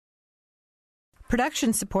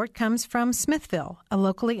Production support comes from Smithville, a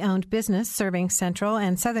locally owned business serving central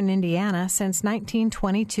and southern Indiana since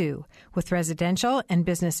 1922, with residential and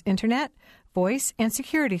business internet, voice, and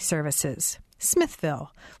security services.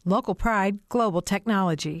 Smithville, local pride, global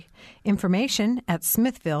technology. Information at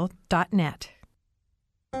smithville.net.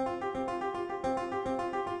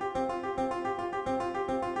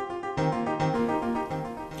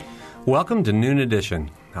 Welcome to Noon Edition.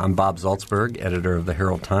 I'm Bob Zaltsberg, editor of the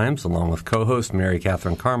Herald Times, along with co-host Mary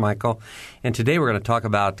Catherine Carmichael. And today we're going to talk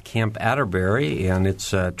about Camp Atterbury and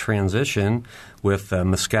its transition with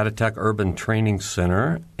Muscatatuck Urban Training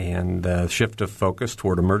Center and the shift of focus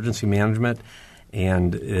toward emergency management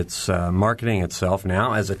and its marketing itself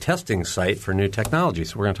now as a testing site for new technology.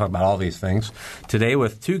 So we're going to talk about all these things today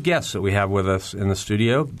with two guests that we have with us in the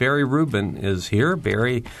studio. Barry Rubin is here.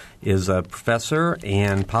 Barry is a professor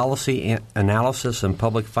and policy analysis and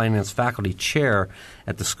public finance faculty chair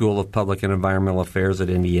at the School of Public and Environmental Affairs at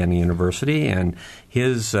Indiana University. And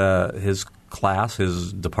his class,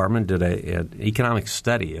 his department, did an economic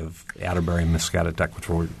study of Atterbury and Muscatatuck, which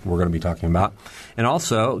we're going to be talking about. And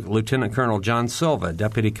also Lieutenant Colonel John Silva,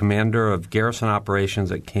 Deputy Commander of Garrison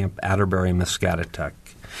Operations at Camp Atterbury, Muscatatuck.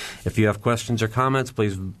 If you have questions or comments,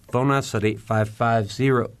 please phone us at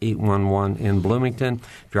 855-0811 in Bloomington.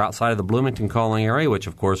 If you're outside of the Bloomington calling area, which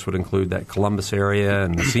of course would include that Columbus area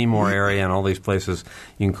and the Seymour area and all these places,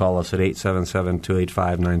 you can call us at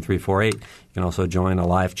 877-285-9348. You can also join a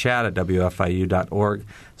live chat at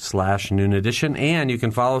wfiu.org/Noon Edition, and you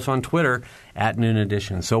can follow us on Twitter at Noon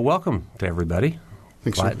Edition. So welcome to everybody.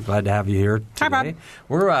 Thanks, glad to have you here today. Hi,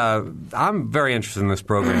 Bob. I'm very interested in this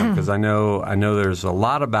program because I know there's a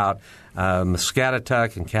lot about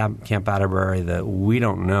Muscatatuck and Camp Atterbury that we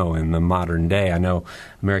don't know in the modern day. I know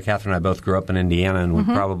Mary Catherine and I both grew up in Indiana, and we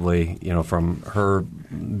probably, from her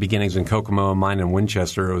beginnings in Kokomo and mine in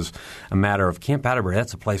Winchester, it was a matter of Camp Atterbury.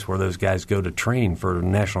 That's a place where those guys go to train for the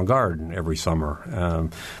National Guard every summer.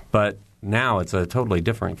 But now it's a totally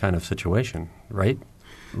different kind of situation, right?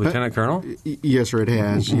 Lieutenant Colonel? Yes, sir, it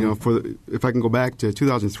has. If I can go back to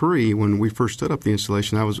 2003 when we first stood up the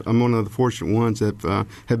installation, I'm one of the fortunate ones that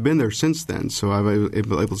have been there since then. So I've been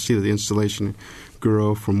able to see the installation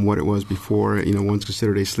grow from what it was before, once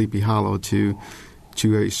considered a Sleepy Hollow, to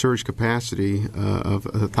a surge capacity of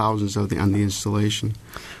thousands on the installation.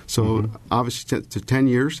 So obviously 10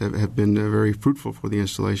 years have been very fruitful for the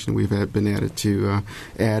installation. We've been at it to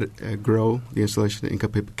grow the installation and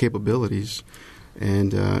capabilities.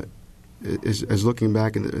 And as looking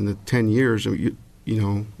back in the 10 years,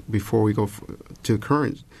 before we go to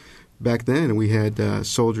current, back then we had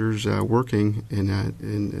soldiers working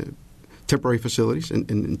in temporary facilities,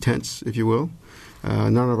 in tents, if you will.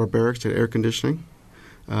 None of our barracks had air conditioning.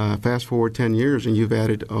 Fast forward 10 years, and you've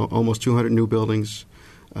added almost 200 new buildings,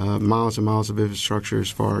 miles and miles of infrastructure as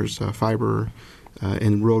far as fiber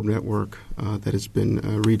and road network that has been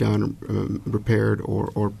redone, repaired,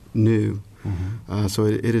 or new. So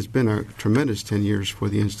it has been a tremendous 10 years for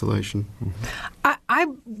the installation.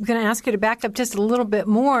 I'm going to ask you to back up just a little bit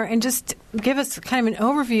more and just give us kind of an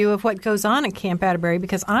overview of what goes on at Camp Atterbury,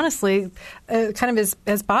 because honestly, kind of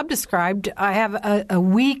as Bob described, I have a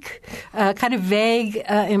weak, kind of vague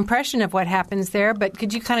impression of what happens there. But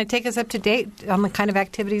could you kind of take us up to date on the kind of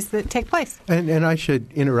activities that take place? And I should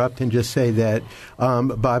interrupt and just say that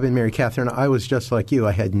Bob and Mary Catherine, I was just like you.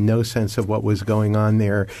 I had no sense of what was going on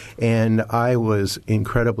there, and I was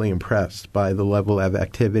incredibly impressed by the level of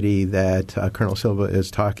activity that Colonel Silva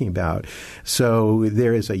is talking about. So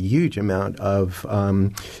there is a huge amount of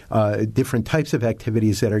different types of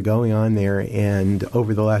activities that are going on there, and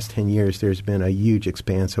over the last 10 years there's been a huge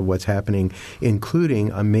expanse of what's happening, including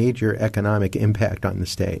a major economic impact on the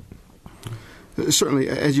state. Certainly,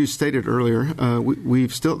 as you stated earlier,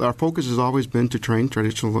 our focus has always been to train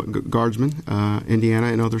traditional guardsmen, Indiana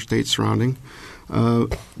and other states surrounding.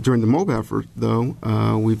 During the MOB effort, though,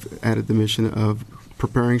 we've added the mission of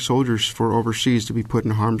preparing soldiers for overseas to be put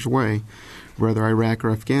in harm's way, whether Iraq or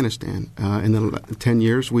Afghanistan. In the 10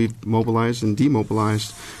 years, we've mobilized and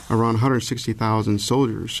demobilized around 160,000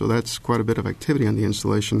 soldiers, so that's quite a bit of activity on the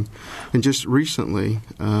installation. And just recently,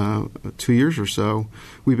 2 years or so,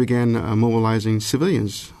 we began mobilizing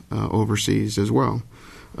civilians overseas as well.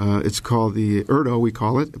 It's called the IRDO, we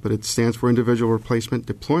call it, but it stands for Individual Replacement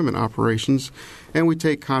Deployment Operations. And we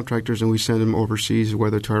take contractors and we send them overseas,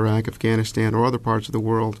 whether to Iraq, Afghanistan, or other parts of the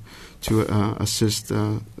world, to assist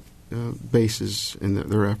bases in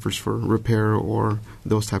their efforts for repair or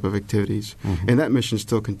those type of activities. And that mission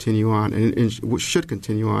still continue on, and should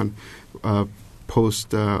continue on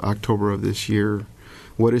post October of this year.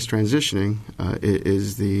 What is transitioning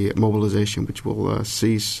is the mobilization, which will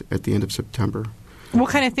cease at the end of September. What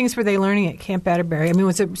kind of things were they learning at Camp Atterbury? I mean,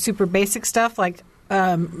 was it super basic stuff like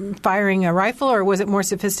firing a rifle, or was it more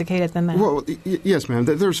sophisticated than that? Well, yes, ma'am.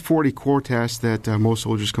 There's 40 core tasks that most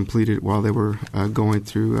soldiers completed while they were going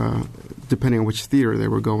through, depending on which theater they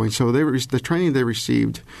were going. So the training they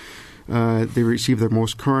received their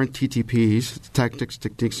most current TTPs, tactics,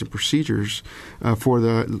 techniques, and procedures for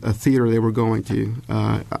the theater they were going to.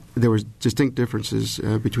 There was distinct differences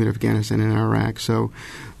between Afghanistan and Iraq. So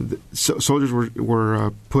soldiers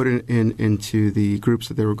were put into the groups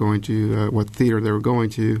that they were going to, what theater they were going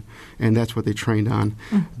to, and that's what they trained on.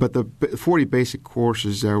 But the 40 basic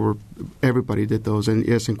courses everybody did those, and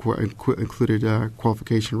yes, included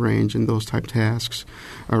qualification range and those type tasks,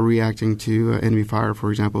 reacting to enemy fire, for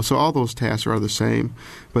example. So all those tasks are the same,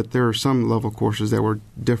 but there are some level courses that were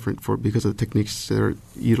different because of the techniques that are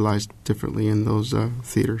utilized differently in those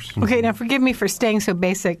theaters. Okay, now forgive me for staying so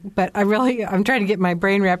basic, but I'm trying to get my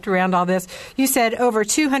brain wrapped around all this. You said over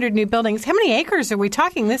 200 new buildings. How many acres are we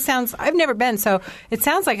talking? I've never been, so it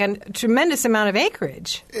sounds like a tremendous amount of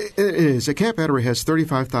acreage. It is. Camp Atterbury has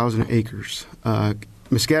 35,000 acres.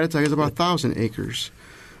 Muscatatuck has about 1,000 acres.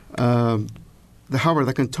 However,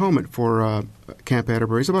 the cantonment for Camp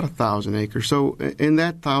Atterbury is about 1,000 acres. So in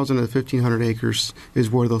that 1,000 to 1,500 acres is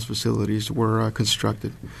where those facilities were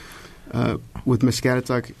constructed. With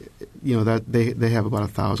Muscatatuck, that they have about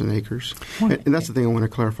 1,000 acres. And that's the thing I want to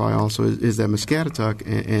clarify also is that Muscatatuck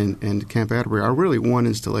and Camp Atterbury are really one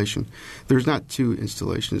installation. There's not two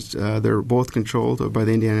installations. They're both controlled by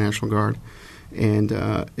the Indiana National Guard. And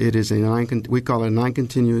it is we call it a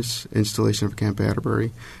non-continuous installation of Camp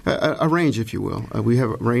Atterbury, a range, if you will. We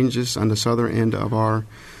have ranges on the southern end of our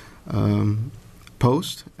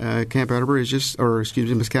post. Camp Atterbury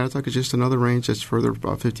Muscatatuck is just another range that's further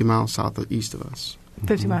about 50 miles southeast of us.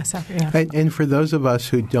 50 miles south, yeah. And for those of us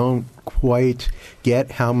who don't quite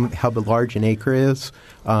get how large an acre is,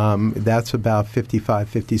 that's about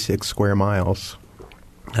 56 square miles.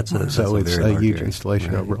 So it's a huge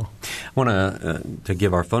installation overall. I want to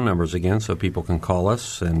give our phone numbers again so people can call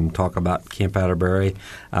us and talk about Camp Atterbury,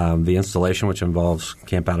 the installation, which involves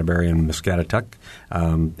Camp Atterbury and Muscatatuck,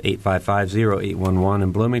 855-0811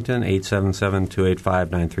 in Bloomington,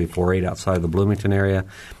 877-285-9348 outside of the Bloomington area.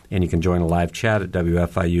 And you can join a live chat at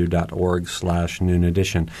wfiu.org/noon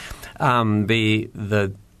edition.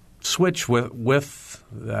 The switch with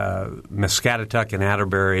Muscatatuck and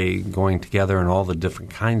Atterbury going together and all the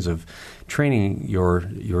different kinds of training you're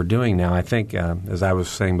doing now, I think, as I was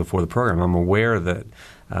saying before the program, I'm aware that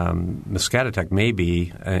Muscatatuck may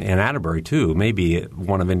be, and Atterbury too, may be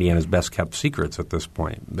one of Indiana's best kept secrets at this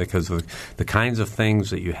point because of the kinds of things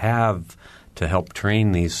that you have to help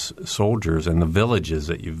train these soldiers and the villages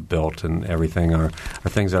that you've built and everything are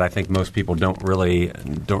things that I think most people don't really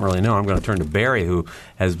know. I'm going to turn to Barry, who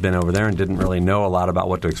has been over there and didn't really know a lot about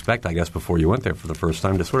what to expect, I guess, before you went there for the first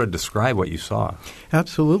time, to sort of describe what you saw.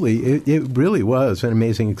 Absolutely. It really was an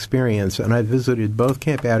amazing experience, and I visited both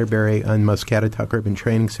Camp Atterbury and Muscatatuck Urban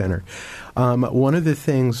Training Center. One of the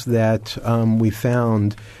things that we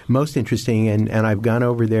found most interesting, and I've gone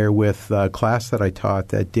over there with a class that I taught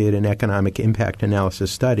that did an economic impact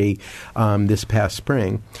analysis study this past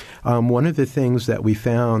spring. One of the things that we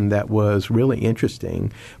found that was really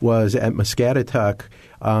interesting was at Muscatatuck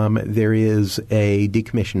there is a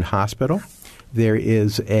decommissioned hospital. There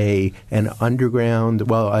is an underground,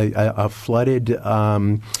 a flooded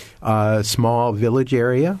small village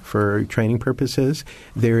area for training purposes.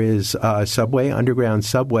 There is a underground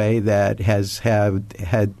subway that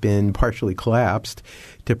had been partially collapsed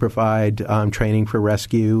to provide training for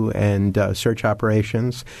rescue and search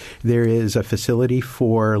operations. There is a facility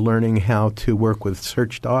for learning how to work with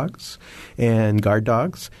search dogs and guard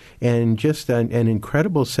dogs, and just an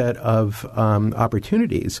incredible set of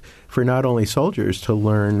opportunities for not only soldiers to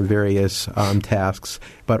learn various tasks,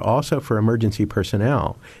 but also for emergency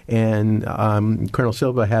personnel. And Colonel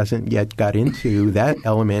Silva hasn't yet got into that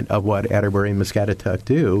element of what Atterbury and Muscatatuck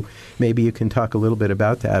do. Maybe you can talk a little bit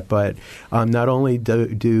about that. But not only does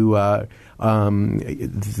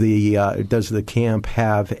the camp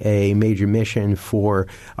have a major mission for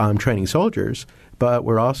training soldiers, but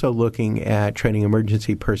we're also looking at training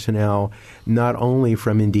emergency personnel not only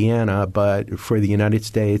from Indiana, but for the United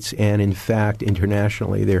States and, in fact,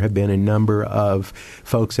 internationally. There have been a number of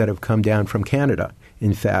folks that have come down from Canada,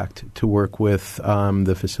 in fact, to work with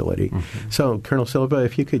the facility. Mm-hmm. So, Colonel Silva,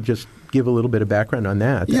 if you could just give a little bit of background on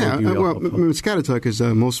that. Yeah, Muscatatuck, as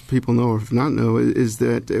most people know or if not know, is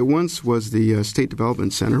that it once was the State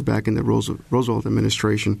Development Center back in the Roosevelt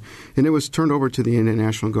administration, and it was turned over to the Indian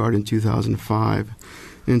National Guard in 2005.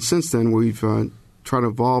 And since then, we've tried to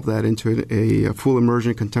evolve that into a full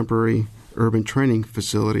immersion contemporary urban training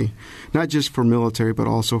facility, not just for military, but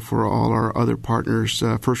also for all our other partners,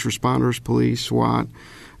 first responders, police, SWAT,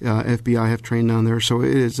 FBI have trained down there. So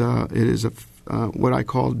it is what I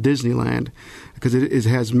call Disneyland, because it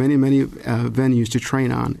has many venues to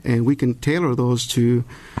train on, and we can tailor those to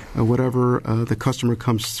whatever the customer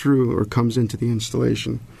comes through or comes into the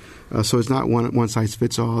installation. So it's not one size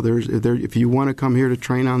fits all. If you want to come here to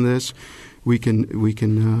train on this, we can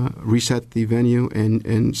reset the venue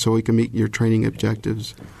and so we can meet your training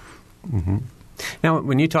objectives. Mm-hmm. Now,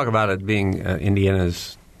 when you talk about it being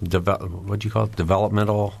Indiana's what do you call it,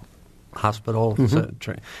 developmental hospital?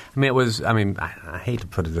 Mm-hmm. It was. I hate to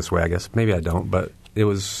put it this way. I guess maybe I don't, but it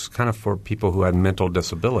was kind of for people who had mental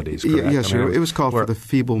disabilities. Correct? Yes, sir. It was called for the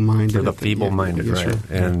feeble-minded. For the feeble-minded, right? Yes,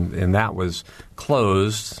 and that was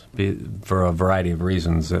closed for a variety of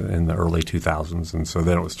reasons in the early 2000s, and so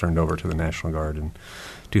then it was turned over to the National Guard in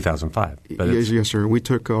 2005. But yes, sir. We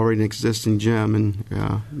took already an existing gym and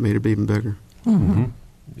made it even bigger. Mm-hmm.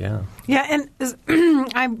 Yeah. Yeah, and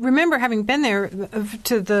I remember having been there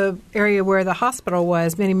to the area where the hospital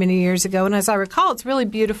was many, many years ago, and as I recall, it's really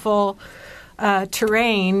beautiful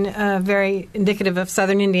terrain, very indicative of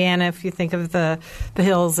southern Indiana if you think of the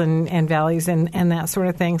hills and valleys and that sort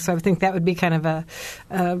of thing. So I think that would be kind of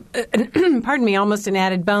pardon me, almost an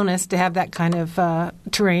added bonus to have that kind of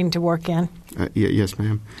terrain to work in. Yes,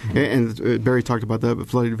 ma'am. Mm-hmm. And Barry talked about that, but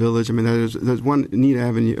Flooded Village. There's one neat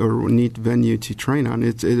avenue or neat venue to train on.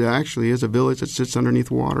 It actually is a village that sits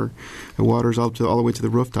underneath water. The water's all the way to the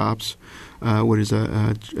rooftops. What is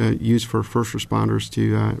used for first responders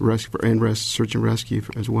to rescue and search and rescue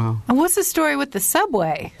as well. And what's the story with the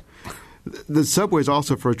subway? The subway is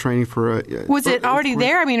also for training for. Was it already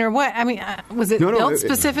there? Or what? Was it built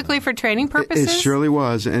specifically for training purposes? It surely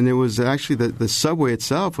was, and it was actually the subway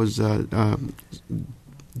itself was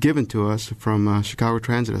given to us from Chicago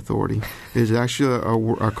Transit Authority. It is actually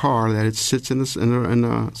a car that sits in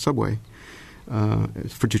the subway.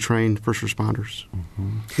 To train first responders.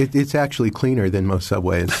 Mm-hmm. It's actually cleaner than most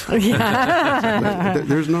subways.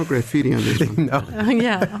 There's no graffiti on this one. No.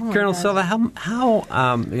 Yeah. Oh Colonel Silva,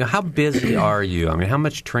 how busy are you? How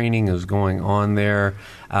much training is going on there?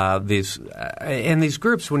 These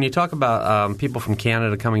groups, when you talk about people from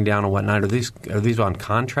Canada coming down and whatnot, are these on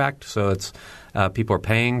contract? So it's people are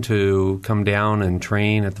paying to come down and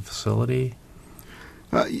train at the facility?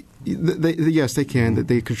 Yes, they can.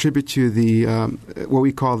 They contribute to the what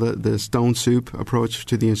we call the stone soup approach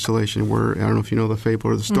to the installation, where I don't know if you know the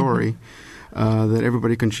fable or the story, that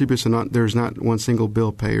everybody contributes and there's not one single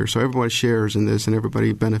bill payer. So everybody shares in this and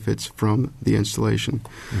everybody benefits from the installation.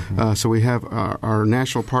 Mm-hmm. So we have our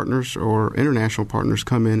national partners or international partners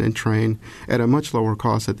come in and train at a much lower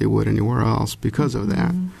cost than they would anywhere else because of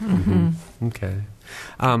that. Mm-hmm. Okay.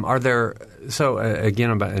 Are there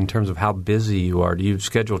again about in terms of how busy you are? Do you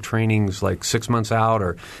schedule trainings like 6 months out,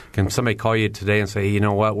 or can somebody call you today and say, you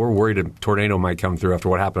know what, we're worried a tornado might come through after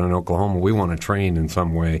what happened in Oklahoma. We want to train in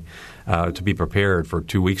some way to be prepared for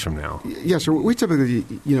 2 weeks from now? Yes, sir. We typically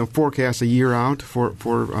forecast a year out for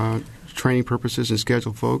training purposes and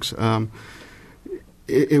schedule folks.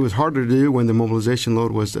 It was harder to do when the mobilization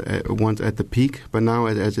load was once at the peak, but now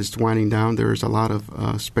as it's winding down, there's a lot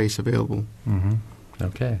of space available. Mm-hmm.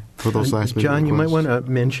 Okay. For those last minute John, requests. you might want to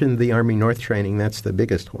mention the Army North training. That's the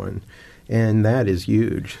biggest one, and that is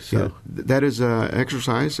huge. So yeah, that is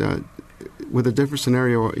exercise with a different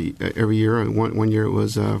scenario every year. One year it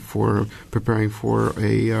was for preparing for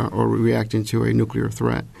or reacting to a nuclear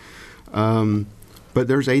threat. But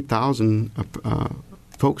there's 8,000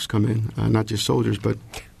 folks come in, not just soldiers, but.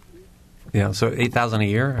 Yeah, so 8,000 a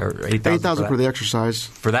year, or 8,000 for the exercise.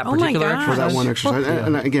 For that particular exercise? For that one exercise.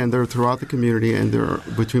 And again, they're throughout the community, and they're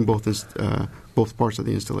between both parts of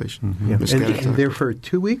the installation. Mm-hmm. Yeah. And they're for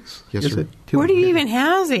 2 weeks? Yes, is sir. It? Where do you even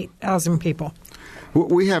house 8,000 people?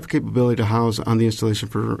 We have capability to house on the installation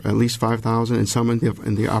for at least 5,000, and some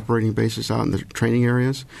in the operating bases out in the training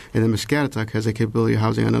areas. And then Muscatatuck has a capability of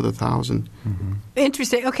housing another 1,000. Mm-hmm.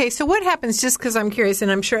 Interesting. Okay, so what happens, just because I'm curious, and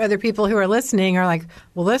I'm sure other people who are listening are like,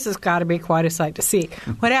 well, this has got to be quite a sight to see.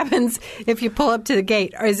 What happens if you pull up to the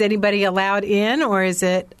gate? Is anybody allowed in, or is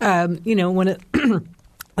it, when it...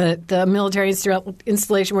 the military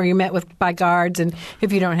installation where you're met by guards, and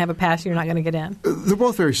if you don't have a pass, you're not going to get in? They're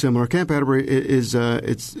both very similar. Camp Atterbury is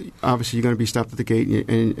it's obviously you're going to be stopped at the gate,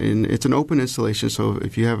 and it's an open installation. So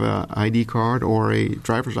if you have an ID card or a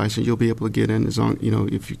driver's license, you'll be able to get in as long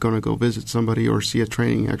if you're going to go visit somebody or see a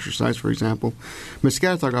training exercise, for example.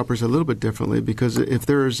 Muscatatuck operates a little bit differently because if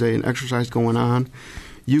there is an exercise going on,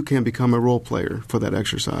 you can become a role player for that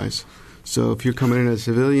exercise. So if you're coming in as a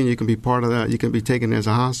civilian, you can be part of that. You can be taken as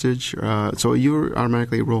a hostage. So you're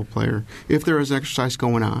automatically a role player if there is exercise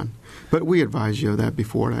going on. But we advise you of that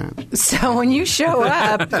before that. So when you show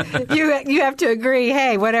up, you have to agree,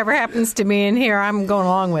 hey, whatever happens to me in here, I'm going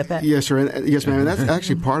along with it. Yes, sir. And, yes, ma'am. And that's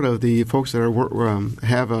actually part of the folks that are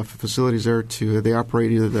have facilities there they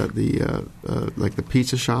operate either like the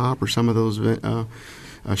pizza shop or some of those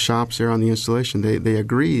shops there on the installation. They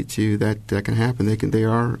agree to that can happen. They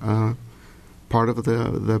are part of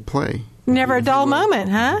the play. Never a dull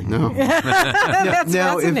moment, huh? No. That's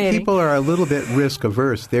now, if fascinating. people are a little bit risk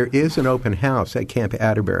averse, there is an open house at Camp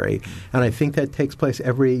Atterbury, and I think that takes place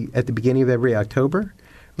at the beginning of every October,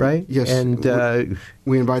 right? Yes. And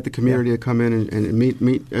we invite the community to come in and meet,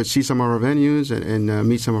 see some of our venues, and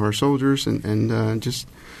meet some of our soldiers, and just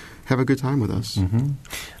have a good time with us. Mm-hmm.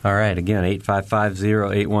 All right. Again,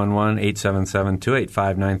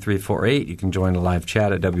 855-0811-877-285-9348. You can join the live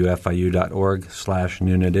chat at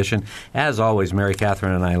wfiu.org/noon edition. As always, Mary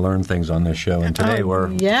Catherine and I learn things on this show, and today we're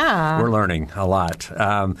learning a lot.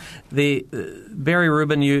 Barry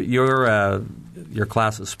Rubin, your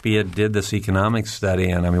class at SPIA did this economics study,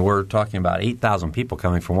 and I mean we're talking about 8,000 people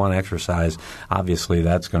coming for one exercise. Obviously,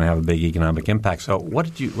 that's going to have a big economic impact. So, what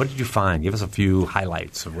did you find? Give us a few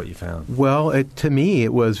highlights of what you found. Well, to me,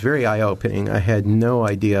 it was very eye-opening. I had no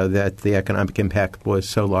idea that the economic impact was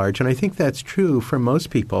so large, and I think that's true for most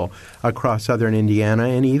people across southern Indiana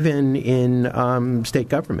and even in state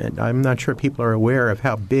government. I'm not sure people are aware of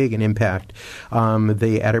how big an impact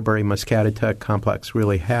the Atterbury-Muscatatuck complex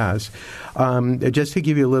really has. Just to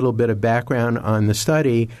give you a little bit of background on the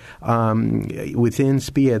study, within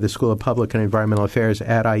SPIA, the School of Public and Environmental Affairs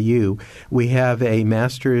at IU, we have a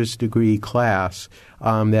master's degree class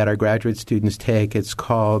that our graduate students take. It's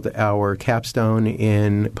called our Capstone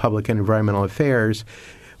in Public and Environmental Affairs.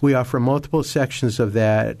 We offer multiple sections of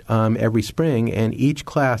that every spring, and each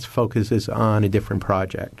class focuses on a different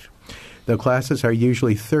project. The classes are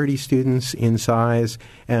usually 30 students in size,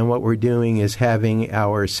 and what we're doing is having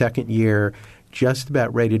our second year just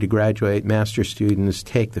about ready to graduate master students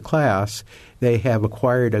take the class. They have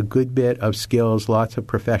acquired a good bit of skills, lots of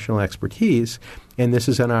professional expertise, and this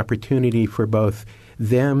is an opportunity for both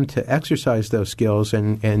them to exercise those skills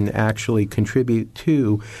and actually contribute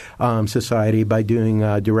to society by doing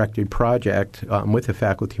a directed project with a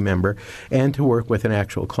faculty member and to work with an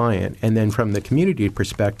actual client. And then from the community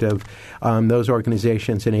perspective, those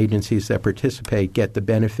organizations and agencies that participate get the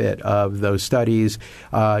benefit of those studies,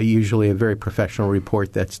 usually a very professional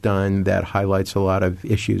report that's done that highlights a lot of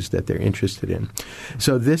issues that they're interested in.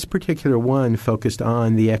 So this particular one focused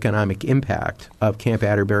on the economic impact of Camp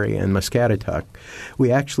Atterbury and Muscatatuck. We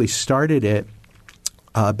actually started it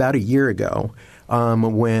about a year ago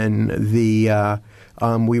when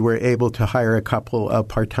we were able to hire a couple of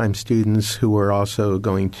part-time students who were also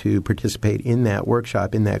going to participate in that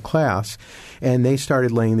workshop, in that class, and they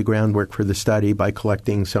started laying the groundwork for the study by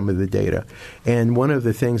collecting some of the data. And one of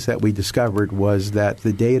the things that we discovered was that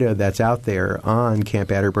the data that's out there on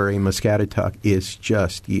Camp Atterbury and Muscatatuck is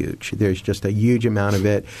just huge. There's just a huge amount of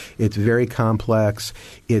it. It's very complex.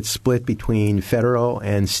 It's split between federal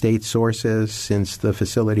and state sources since the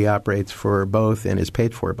facility operates for both and is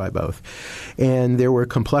paid for by both. And there were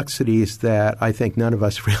complexities that I think none of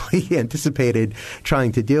us really anticipated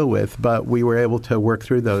trying to deal with, but we were able to work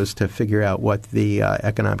through those to figure out what the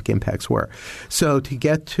economic impacts were. So to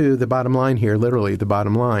get to the bottom line here, literally the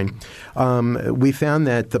bottom line, we found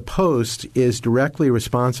that the Post is directly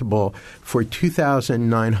responsible for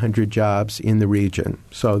 2,900 jobs in the region.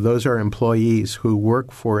 So those are employees who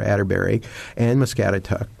work for Atterbury and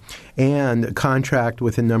Muscatatuck and contract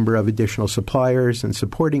with a number of additional suppliers and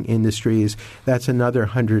supporting industries. That's another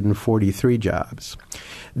 143 jobs.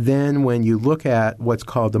 Then when you look at what's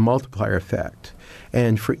called the multiplier effect,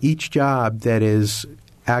 and for each job that is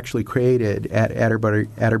actually created at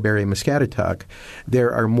Atterbury Muscatatuck,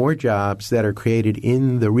 there are more jobs that are created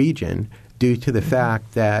in the region due to the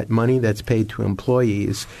fact that money that's paid to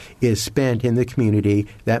employees is spent in the community.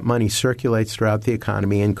 That money circulates throughout the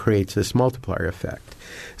economy and creates this multiplier effect.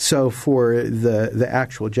 So for the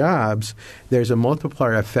actual jobs, there's a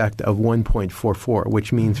multiplier effect of 1.44,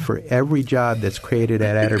 which means for every job that's created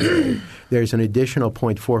at Atterbury, there's an additional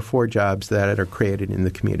 0.44 jobs that are created in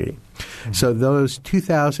the community. Mm-hmm. So those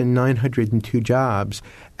 2,902 jobs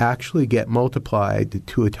actually get multiplied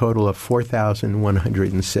to a total of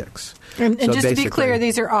 4,106. And so just to be clear,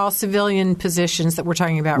 these are all civilian positions that we're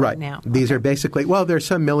talking about right now. These are basically, well, there's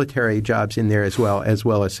some military jobs in there as well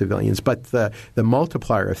as civilians, but the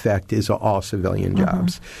multiplier effect is all civilian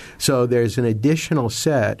jobs. So there's an additional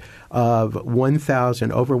set of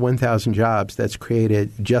over 1,000 jobs that's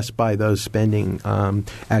created just by those spending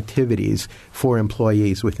activities for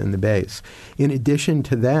employees within the base. In addition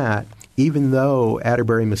to that, even though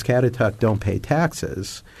Atterbury and Muscatatuck don't pay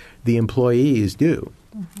taxes, the employees do.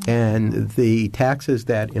 And the taxes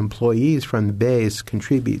that employees from the base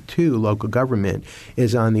contribute to local government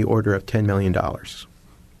is on the order of $10 million.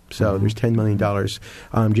 So there's $10 million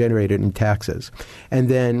generated in taxes. And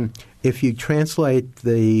then if you translate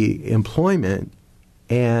the employment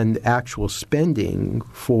and actual spending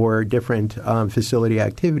for different facility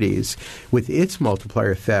activities with its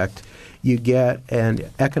multiplier effect, you get an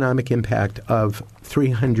economic impact of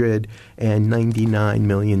 $399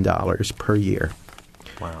 million per year.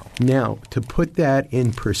 Wow. Now, to put that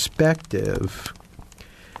in perspective,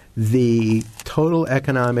 the total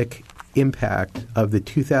economic impact of the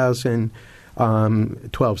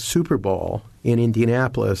 2012 Super Bowl in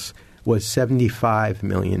Indianapolis was $75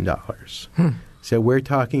 million. So we're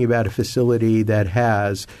talking about a facility that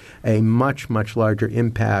has a much, much larger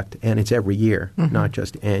impact, and it's every year, not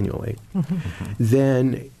just annually.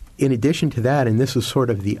 Then, in addition to that, and this is sort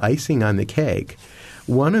of the icing on the cake,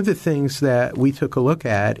 one of the things that we took a look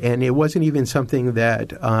at, and it wasn't even something that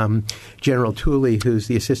General Tooley, who's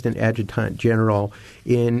the Assistant Adjutant General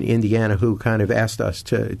in Indiana, who kind of asked us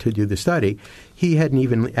to do the study, he hadn't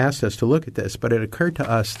even asked us to look at this, but it occurred to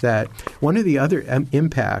us that one of the other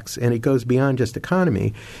impacts, and it goes beyond just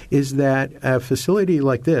economy, is that a facility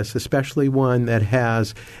like this, especially one that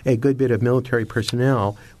has a good bit of military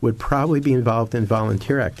personnel, would probably be involved in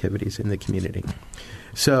volunteer activities in the community.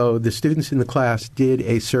 So the students in the class did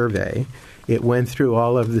a survey. It went through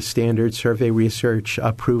all of the standard survey research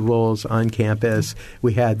approvals on campus.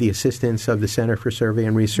 We had the assistance of the Center for Survey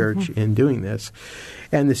and Research in doing this.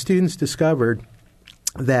 And the students discovered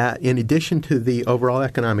that in addition to the overall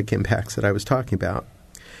economic impacts that I was talking about,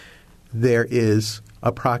 there is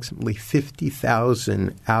approximately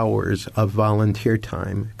 50,000 hours of volunteer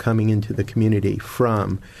time coming into the community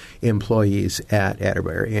from employees at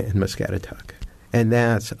Atterbury and Muscatatuck. And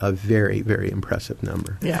that's a very, very impressive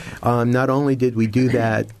number. Yeah. Not only did we do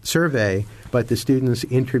that survey, but the students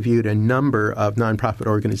interviewed a number of nonprofit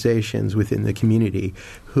organizations within the community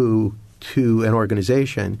who, to an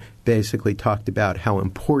organization, basically talked about how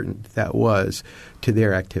important that was to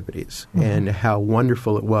their activities and how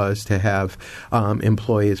wonderful it was to have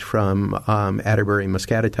employees from Atterbury and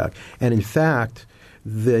Muscatatuck. And in fact,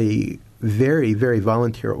 the very, very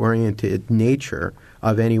volunteer-oriented nature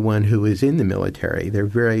of anyone who is in the military. They're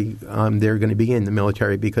going to be in the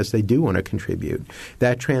military because they do want to contribute.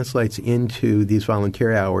 That translates into these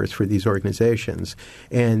volunteer hours for these organizations,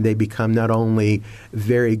 and they become not only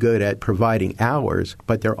very good at providing hours,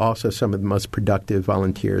 but they're also some of the most productive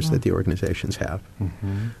volunteers that the organizations have.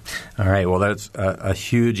 All right. Well, that's a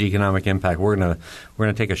huge economic impact. We're going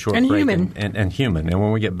to take a short break and human. And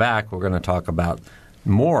when we get back, we're going to talk about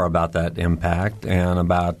more about that impact and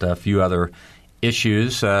about a few other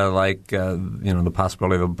issues like the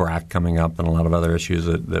possibility of a BRAC coming up and a lot of other issues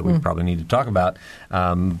that we probably need to talk about.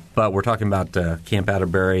 But we're talking about Camp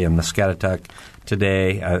Atterbury and Muscatatuck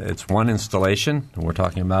today. It's one installation, and we're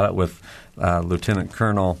talking about it with Lieutenant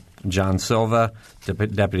Colonel John Silva,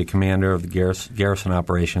 Deputy Commander of the Garrison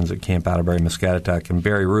Operations at Camp Atterbury, Muscatatuck, and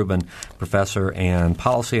Barry Rubin, Professor and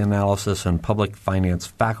Policy Analysis and Public Finance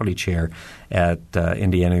Faculty Chair at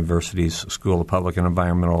Indiana University's School of Public and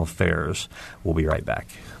Environmental Affairs. We'll be right back.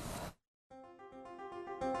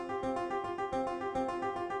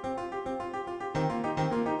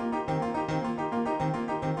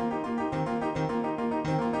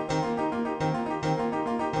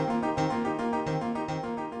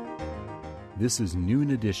 This is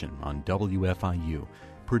Noon Edition on WFIU.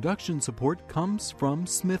 Production support comes from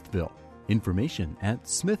Smithville. Information at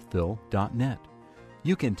smithville.net.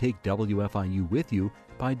 You can take WFIU with you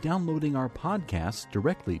by downloading our podcasts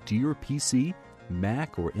directly to your PC,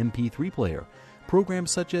 Mac, or MP3 player.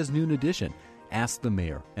 Programs such as Noon Edition, Ask the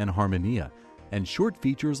Mayor, and Harmonia, and short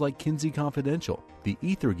features like Kinsey Confidential, the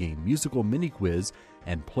Ether Game musical mini-quiz,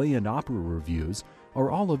 and play and opera reviews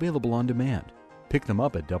are all available on demand. Pick them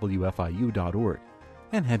up at WFIU.org.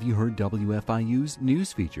 And have you heard WFIU's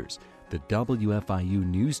news features? The WFIU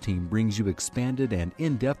News Team brings you expanded and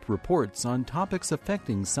in-depth reports on topics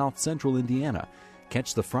affecting South Central Indiana.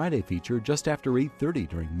 Catch the Friday feature just after 8:30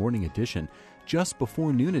 during Morning Edition, just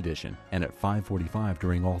before Noon Edition, and at 5:45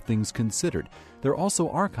 during All Things Considered. They're also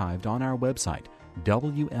archived on our website,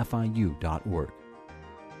 wfiu.org.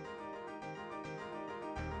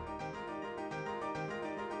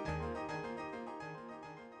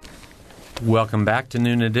 Welcome back to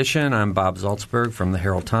Noon Edition. I'm Bob Zaltsberg from the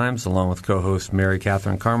Herald Times, along with co-host Mary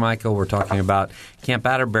Catherine Carmichael. We're talking about Camp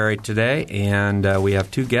Atterbury today, and we have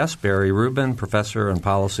two guests, Barry Rubin, professor and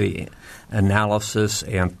policy analysis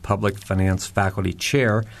and public finance faculty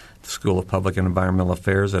chair, the School of Public and Environmental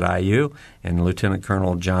Affairs at IU, and Lieutenant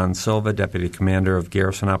Colonel John Silva, Deputy Commander of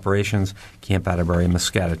Garrison Operations, Camp Atterbury,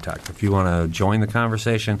 Muscatatuck. If you want to join the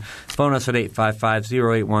conversation, phone us at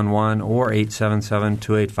 855-0811 or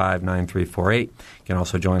 877-285-9348. You can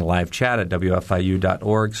also join live chat at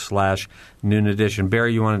wfiu.org/Noon Edition.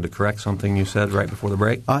 Barry, you wanted to correct something you said right before the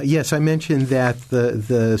break? Yes, I mentioned that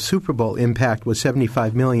the Super Bowl impact was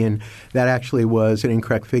 $75 million. That actually was an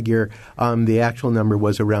incorrect figure. The actual number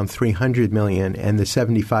was around $300 million, and the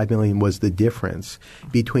 $75 million was the difference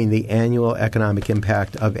between the annual economic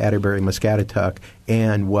impact of Atterbury Muscatatuck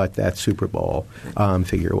and what that Super Bowl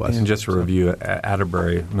figure was. And just to review,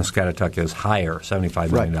 Atterbury Muscatatuck is higher,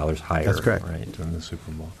 $75 million higher. That's correct. Right, than the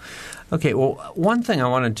Super Bowl. Okay, well, one thing I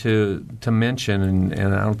wanted to mention,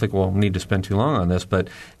 and I don't think we'll need to spend too long on this, but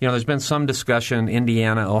there's been some discussion.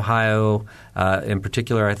 Indiana, Ohio, in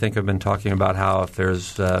particular, I think have been talking about how if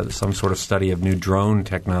there's some sort of study of new drone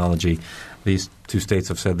technology, these two states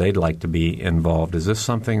have said they'd like to be involved. Is this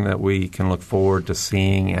something that we can look forward to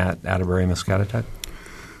seeing at Atterbury Muscatatuck?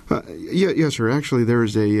 Yes, sir. Actually,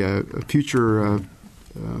 there's a future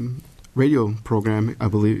radio program, I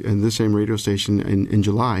believe, in this same radio station in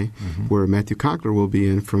July, where Matthew Cockler will be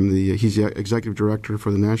in he's the executive director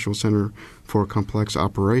for the National Center for Complex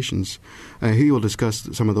Operations. He will discuss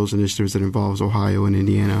some of those initiatives that involves Ohio and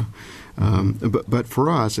Indiana. But for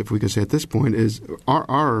us, if we can say at this point, is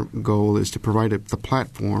our goal is to provide the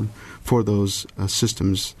platform for those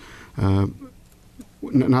systems.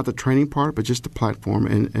 Not the training part, but just the platform.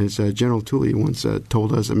 And as General Tooley once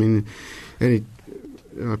told us, I mean,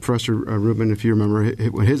 Professor Rubin, if you remember,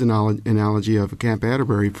 his analogy of Camp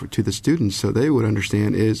Atterbury to the students, so they would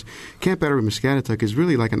understand, is Camp Atterbury Muscatatuck is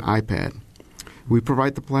really like an iPad. We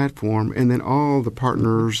provide the platform, and then all the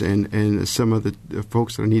partners and some of the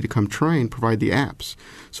folks that need to come train provide the apps.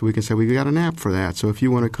 So we can say, we got an app for that. So if you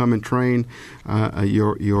want to come and train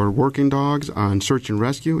your working dogs on search and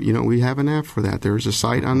rescue, we have an app for that. There's a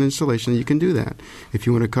site on the installation that you can do that. If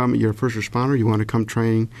you want to come, you're a first responder, you want to come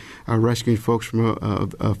train rescuing folks from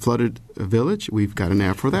a flooded village, we've got an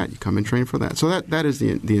app for that. You come and train for that. So that is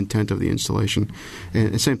the intent of the installation.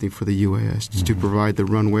 And same thing for the UAS, to provide the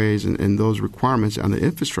runways and those requirements on the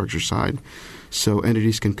infrastructure side so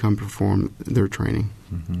entities can come perform their training.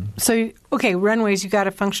 So, okay, runways, you got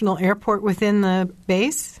a functional airport within the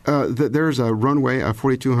base? There's a runway, a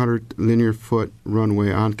 4,200 linear foot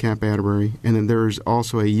runway on Camp Atterbury, and then there's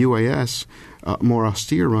also a UAS, more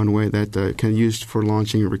austere runway that can be used for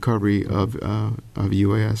launching and recovery of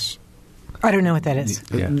UAS. I don't know what that is.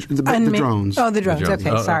 The drones. Oh, the drones.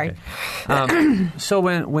 Okay, sorry. Okay. So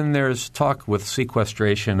when there's talk with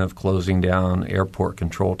sequestration of closing down airport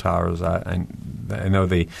control towers, I know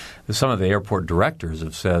some of the airport directors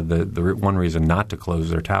have said that the one reason not to close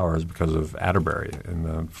their tower is because of Atterbury and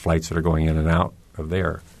the flights that are going in and out of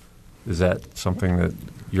there. Is that something that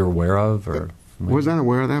you're aware of? Or was not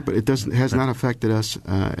aware of that, but it has not affected us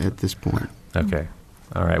at this point. Okay.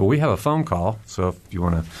 All right. Well, we have a phone call, so if you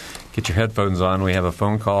want to get your headphones on, we have a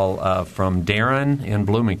phone call from Darren in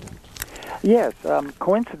Bloomington. Yes.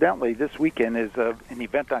 Coincidentally, this weekend is an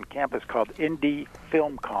event on campus called Indie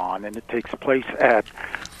Film Con, and it takes place at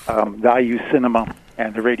the IU Cinema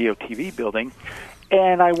and the Radio TV building.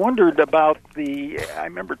 And I wondered about I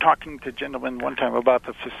remember talking to a gentleman one time about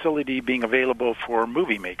the facility being available for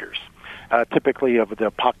movie makers. Typically of the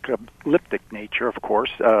apocalyptic nature, of course,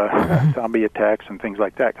 zombie attacks and things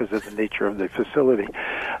like that, because of the nature of the facility.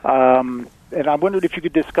 And I wondered if you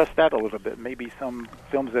could discuss that a little bit. Maybe some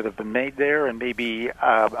films that have been made there, and maybe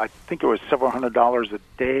I think it was several $100s a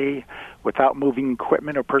day without moving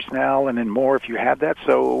equipment or personnel, and then more if you had that.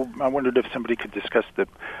 So I wondered if somebody could discuss the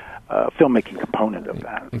filmmaking component of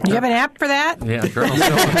that. You have an app for that? Yeah, Colonel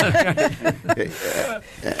Silva.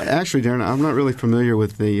 Actually, Darren, I'm not really familiar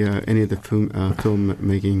with any of the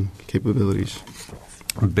filmmaking capabilities.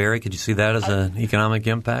 Barry, could you see that as an economic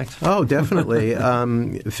impact? Oh, definitely.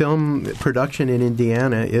 Film production in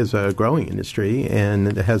Indiana is a growing industry, and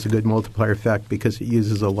it has a good multiplier effect because it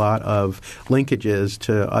uses a lot of linkages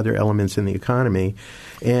to other elements in the economy.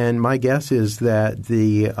 And my guess is that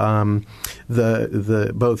the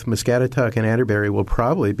both Muscatatuck and Atterbury will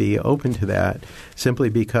probably be open to that, simply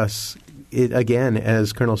because it, again,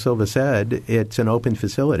 as Colonel Silva said, it's an open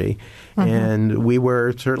facility, and we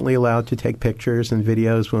were certainly allowed to take pictures and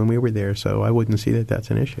videos when we were there, so I wouldn't see that that's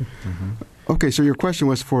an issue. Okay, so your question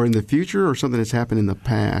was for in the future or something that's happened in the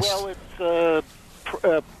past? Well,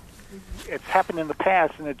 it's happened in the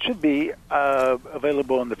past, and it should be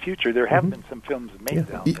available in the future. There have been some films made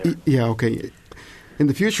down there. Yeah, okay. In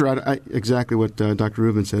the future, I exactly what Dr.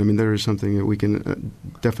 Rubin said. I mean, there is something that we can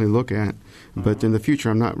definitely look at. But in the future,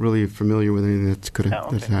 I'm not really familiar with anything that's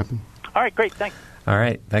happened. All right, great. Thanks. All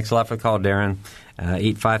right. Thanks a lot for the call, Darren.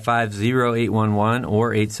 855-0811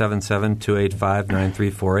 or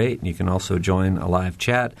 877-285-9348. And you can also join a live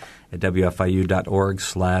chat at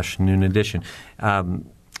wfiu.org/noon edition.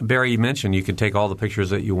 Barry, you mentioned you could take all the pictures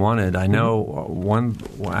that you wanted. I know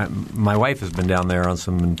my wife has been down there on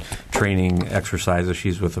some training exercises.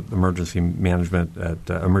 She's with emergency management at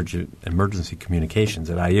emergency communications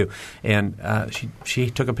at IU, and she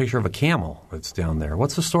took a picture of a camel that's down there.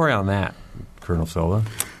 What's the story on that, Colonel Silva?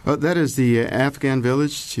 That is the Afghan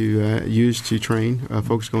village to use to train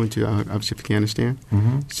folks going to obviously Afghanistan,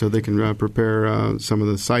 so they can prepare some of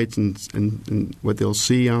the sites and what they'll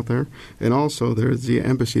see out there. And also there's the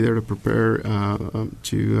embassy there to prepare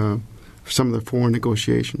to some of the foreign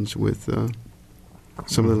negotiations with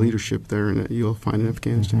some of the leadership there that you'll find in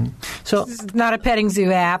Afghanistan. So it's not a petting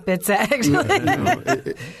zoo app. It's actually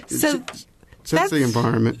That's the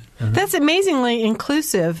environment. That's amazingly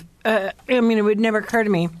inclusive. I mean, it would never occur to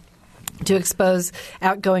me to expose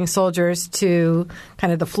outgoing soldiers to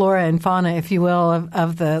kind of the flora and fauna, if you will,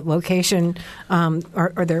 of the location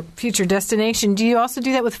or their future destination. Do you also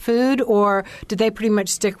do that with food, or do they pretty much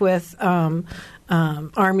stick with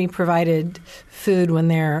Army-provided food when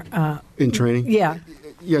they're in training? Yeah.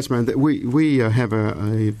 Yes, ma'am. We have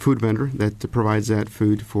a food vendor that provides that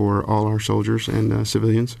food for all our soldiers and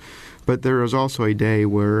civilians. But there is also a day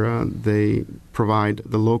where they provide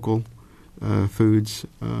the local foods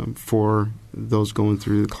for those going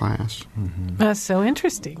through the class. That's so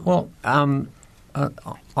interesting. Well, on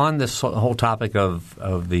this whole topic of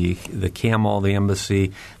the camel, the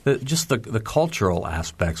embassy, just the cultural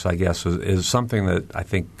aspects, I guess, is something that I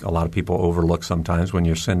think a lot of people overlook sometimes when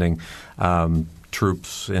you're sending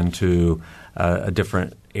troops into a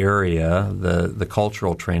different area, the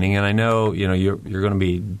cultural training. And I know you're going to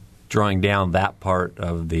be drawing down that part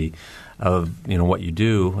of what you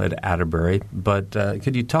do at Atterbury, but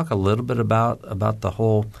could you talk a little bit about the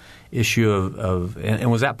whole issue of and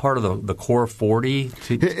was that part of the Core 40?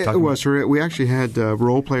 It was, sir. We actually had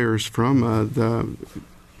role players from the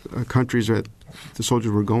countries that the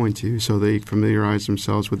soldiers were going to, so they familiarize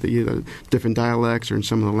themselves with the different dialects and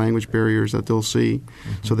some of the language barriers that they'll see,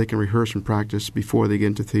 so they can rehearse and practice before they get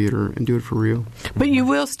into theater and do it for real. But you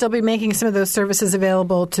will still be making some of those services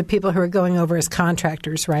available to people who are going over as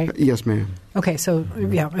contractors, right? Yes, ma'am. Okay, so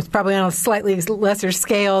it's probably on a slightly lesser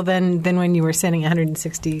scale than when you were sending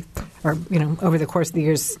 160, or over the course of the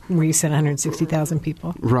years where you sent 160,000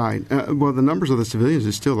 people. Right. Well, the numbers of the civilians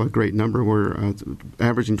is still a great number. We're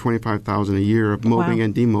averaging 25,000 a year of mobbing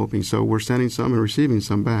and demobbing. So we're sending some and receiving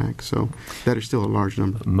some back. So that is still a large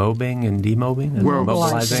number. Mobbing and demobbing? Well,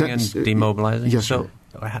 mobilizing and demobilizing? Yes, so sir.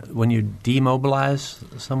 When you demobilize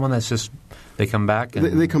someone, that's just they come back?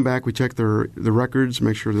 They come back. We check the records,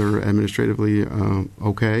 make sure they're administratively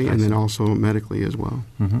okay, and then also medically as well.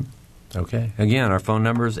 Okay. Again, our phone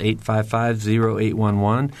number is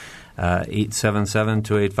 855-0811,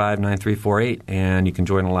 877-285-9348, and you can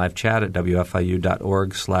join a live chat at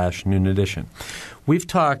wfiu.org/noon edition. We've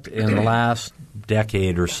talked in the last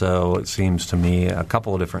decade or so, it seems to me, a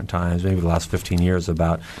couple of different times, maybe the last 15 years,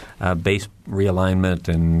 about base realignment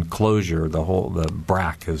and closure. The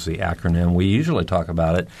BRAC is the acronym. We usually talk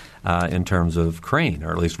about it in terms of Crane,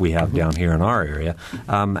 or at least we have down here in our area.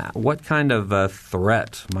 What kind of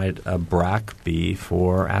threat might a BRAC be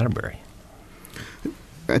for Atterbury?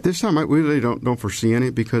 At this time, we really don't foresee any,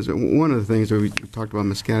 because one of the things that we talked about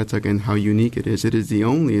Muscatatuck and how unique it is the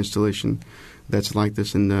only installation that's like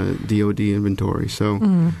this in the DOD inventory. So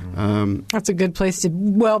that's a good place to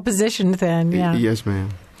well-positioned then, yeah. Yes,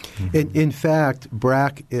 ma'am. In fact,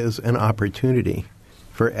 BRAC is an opportunity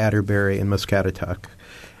for Atterbury and Muscatatuck.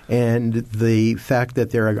 And the fact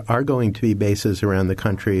that there are going to be bases around the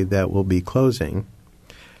country that will be closing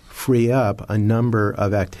free up a number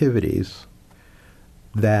of activities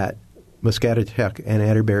that Muscatatuck and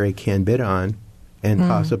Atterbury can bid on and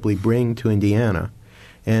possibly bring to Indiana.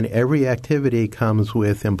 And every activity comes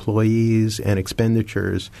with employees and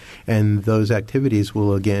expenditures, and those activities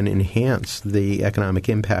will again enhance the economic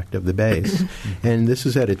impact of the base. And this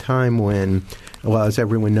is at a time when, well, as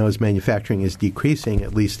everyone knows, manufacturing is decreasing,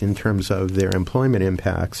 at least in terms of their employment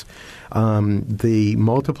impacts. The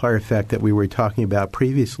multiplier effect that we were talking about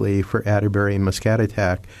previously for Atterbury and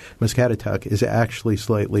Muscatatuck is actually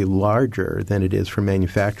slightly larger than it is for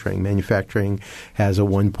manufacturing. Manufacturing has a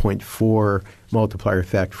 1.4 multiplier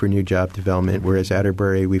effect for new job development, whereas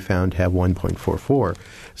Atterbury we found have 1.44.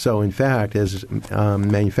 So in fact, as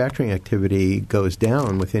manufacturing activity goes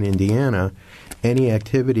down within Indiana, any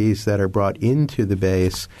activities that are brought into the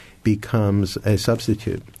base becomes a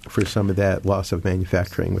substitute for some of that loss of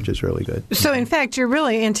manufacturing, which is really good. So in fact, you're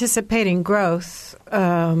really anticipating growth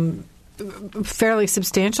fairly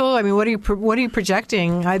substantial. I mean, what are you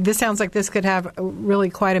projecting? This sounds like this could have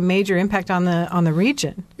really quite a major impact on the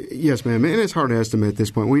region. Yes, ma'am, and it's hard to estimate at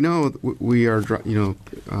this point. We know we are,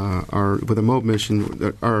 our with the MOBE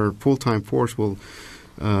mission, our full-time force will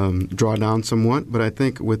draw down somewhat, but I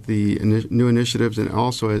think with the new initiatives and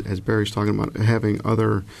also, as Barry's talking about, having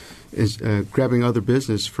grabbing other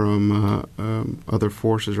business from other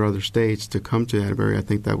forces or other states to come to Atterbury, I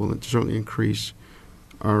think that will certainly increase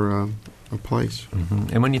our place.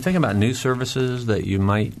 Mm-hmm. And when you think about new services that you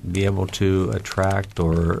might be able to attract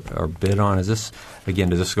or bid on, does this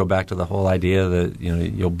go back to the whole idea that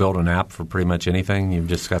you'll build an app for pretty much anything? You've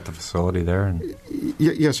just got the facility there.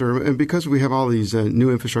 Yes, sir. And because we have all these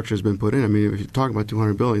new infrastructure has been put in, I mean, if you're talking about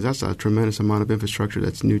 200 buildings, that's a tremendous amount of infrastructure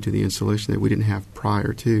that's new to the installation that we didn't have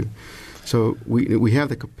prior to. So we have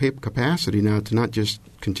the capacity now to not just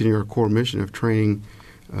continue our core mission of training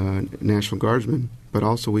National Guardsmen, but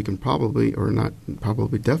also we can definitely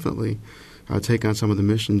take on some of the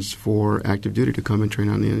missions for active duty to come and train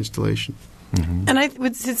on the installation. Mm-hmm. And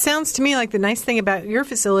it sounds to me like the nice thing about your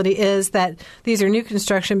facility is that these are new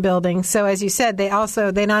construction buildings. So as you said, they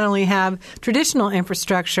not only have traditional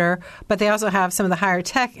infrastructure, but they also have some of the higher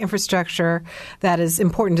tech infrastructure that is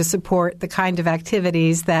important to support the kind of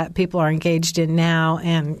activities that people are engaged in now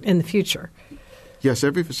and in the future. Yes,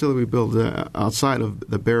 every facility we build outside of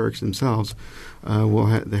the barracks themselves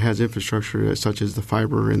that has infrastructure such as the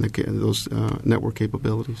fiber and those network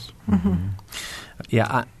capabilities. Mm-hmm.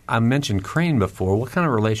 Yeah, I mentioned Crane before. What kind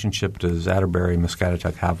of relationship does Atterbury and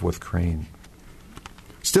Muscatatuck have with Crane?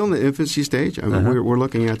 Still in the infancy stage. I mean, we're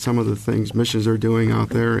looking at some of the missions they're doing out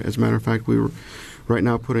there. As a matter of fact, we were right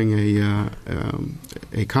now putting a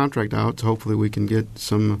contract out. So hopefully we can get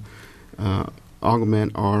some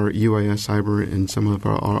augment our UAS cyber and some of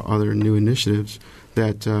our other new initiatives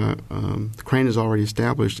that Crane is already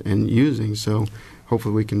established and using. So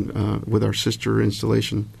hopefully we can, with our sister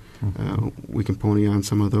installation, we can pony on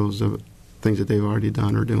some of those things that they've already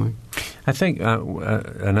done or doing. I think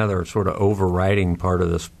another sort of overriding part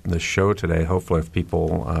of this show today, hopefully if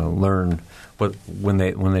people learn when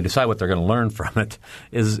they decide what they're going to learn from it,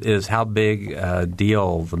 is how big a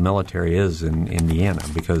deal the military is in Indiana.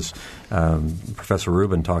 Because Professor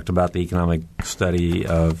Rubin talked about the economic study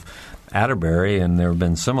of Atterbury, and there have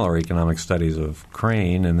been similar economic studies of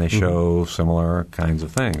Crane, and they show similar kinds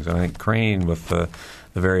of things. And I think Crane with the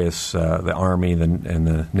various the Army and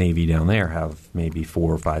the Navy down there have maybe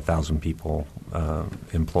 4,000 or 5,000 people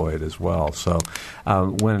employed as well. So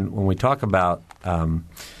when we talk about our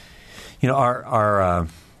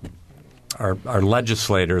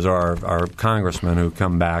legislators, our congressmen who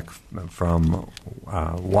come back from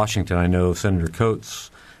Washington, I know Senator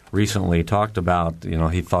Coates recently talked about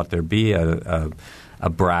he thought there'd be a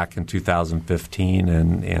BRAC in 2015,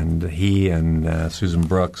 and he and Susan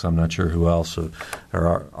Brooks, I'm not sure who else,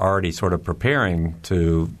 are already sort of preparing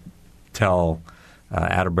to tell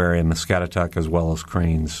Atterbury and Muscatatuck as well as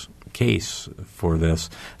Crane's case for this.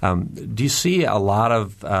 Do you see a lot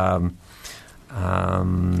of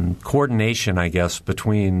coordination, I guess,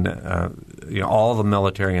 between all the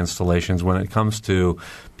military installations when it comes to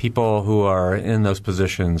people who are in those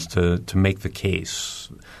positions to make the case?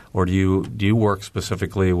 Or do you work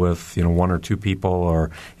specifically with one or two people,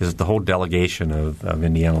 or is it the whole delegation of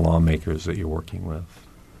Indiana lawmakers that you're working with?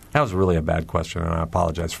 That was really a bad question, and I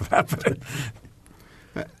apologize for that.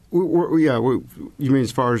 You mean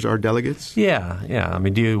as far as our delegates? Yeah. I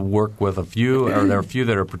mean, do you work with a few? Are there a few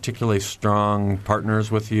that are particularly strong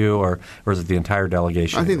partners with you, or is it the entire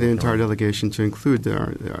delegation? I think the entire delegation, to include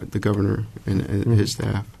the governor and his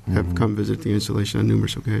staff, have come visit the installation on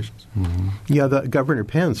numerous occasions. Yeah, the Governor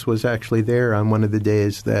Pence was actually there on one of the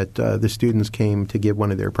days that the students came to give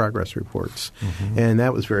one of their progress reports, and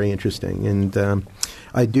that was very interesting. And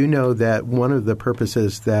I do know that one of the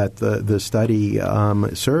purposes that the study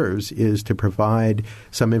serves is to provide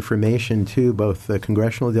some information to both the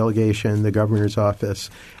congressional delegation, the governor's office,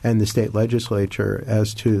 and the state legislature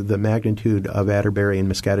as to the magnitude of Atterbury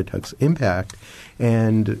and Muscatatuck's impact,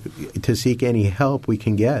 and to seek any help we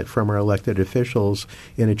can get from our elected officials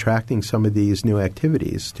in attracting some of these new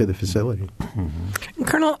activities to the facility.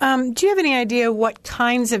 Colonel, do you have any idea what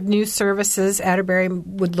kinds of new services Atterbury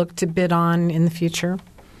would look to bid on in the future?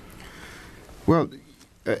 Well,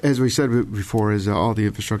 as we said before, is all the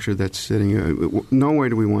infrastructure that's sitting. No way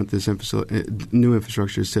do we want this new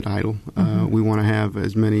infrastructure to sit idle. We want to have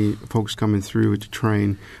as many folks coming through to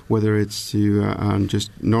train, whether it's to on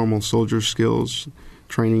just normal soldier skills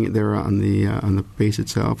training there on the base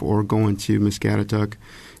itself, or going to Muscatatuck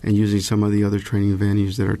and using some of the other training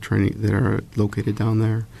venues that are located down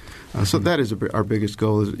there. So that is our biggest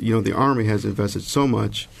goal. Is, the Army has invested so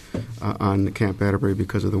much on Camp Atterbury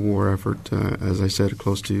because of the war effort. As I said,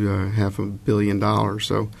 close to $500 million.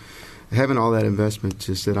 So having all that investment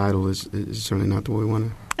to sit idle is certainly not the way we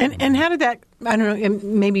want to. And how did that? I don't know.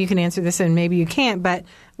 Maybe you can answer this, and maybe you can't. But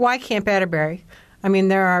why Camp Atterbury? I mean,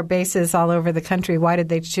 there are bases all over the country. Why did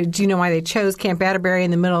they choose? Do you know why they chose Camp Atterbury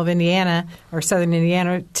in the middle of Indiana or southern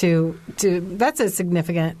Indiana? That's a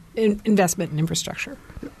significant investment in infrastructure.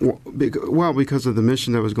 Well, because of the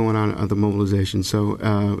mission that was going on of the mobilization. So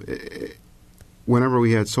whenever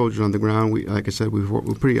we had soldiers on the ground, like I said, we were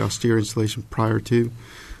pretty austere installation prior to,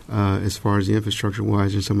 as far as the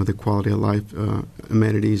infrastructure-wise and some of the quality of life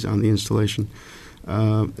amenities on the installation.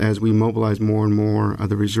 As we mobilized more and more of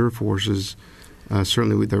the reserve forces,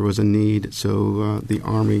 certainly there was a need. So the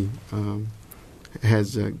Army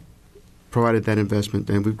has provided that investment,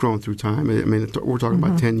 and we've grown through time. I mean, we're talking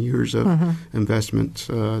about 10 years of investment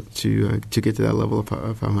to get to that level of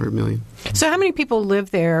 $500 million. So how many people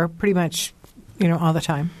live there pretty much, all the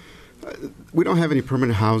time? We don't have any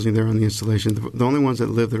permanent housing there on the installation. The only ones that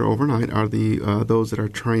live there overnight are those that are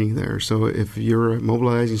training there. So if you're a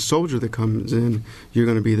mobilizing soldier that comes in, you're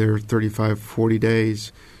going to be there 35, 40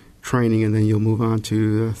 days training, and then you'll move on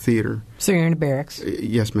to the theater. So you're in a barracks?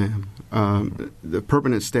 Yes, ma'am. The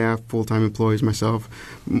permanent staff, full-time employees, myself,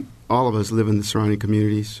 all of us live in the surrounding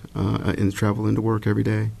communities and travel into work every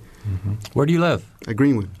day. Where do you live? At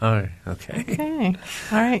Greenwood. All right. Okay.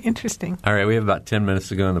 All right. Interesting. All right. We have about 10 minutes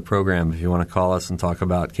to go in the program. If you want to call us and talk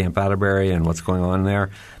about Camp Atterbury and what's going on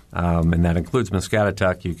there, and that includes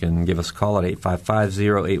Muscatatuck, you can give us a call at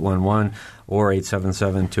 855-0811 or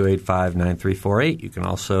 877-285-9348. You can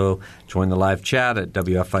also join the live chat at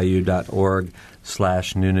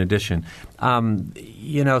wfiu.org/noon edition. A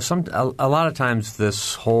lot of times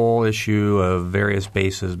this whole issue of various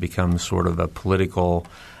bases becomes sort of a political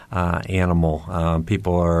animal.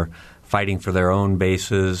 People are fighting for their own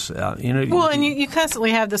bases. And you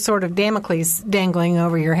constantly have this sort of Damocles dangling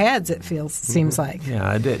over your heads, it seems like.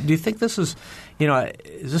 Yeah. Do you think this is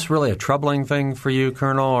this really a troubling thing for you,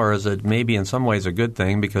 Colonel, or is it maybe in some ways a good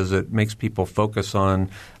thing because it makes people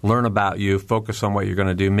learn about you, focus on what you're going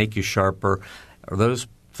to do, make you sharper? Are those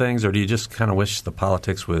things, or do you just kind of wish the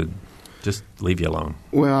politics would just leave you alone?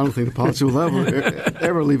 Well, I don't think the politics will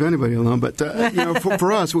ever leave anybody alone. But,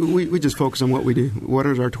 for us, we just focus on what we do. What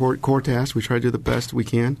are our core tasks? We try to do the best we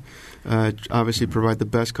can. Obviously, provide the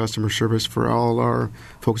best customer service for all our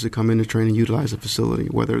folks that come in to train and utilize the facility,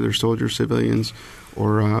 whether they're soldiers, civilians,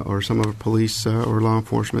 or some of our police or law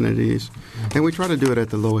enforcement entities. And we try to do it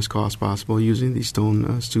at the lowest cost possible using the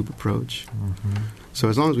stone stoop approach. So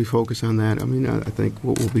as long as we focus on that, I think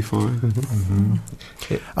we'll be fine.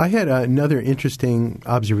 I had another interesting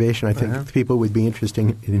observation I think people would be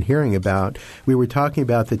interested in hearing about. We were talking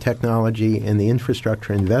about the technology and the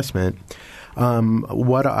infrastructure investment.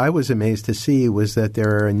 What I was amazed to see was that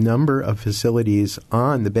there are a number of facilities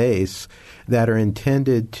on the base that are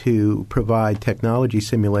intended to provide technology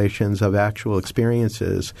simulations of actual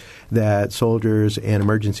experiences that soldiers and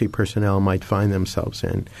emergency personnel might find themselves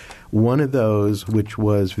in. One of those, which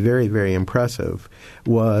was very, very impressive,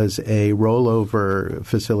 was a rollover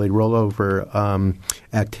facility,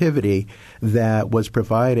 activity that was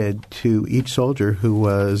provided to each soldier who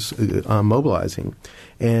was mobilizing.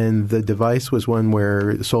 And the device was one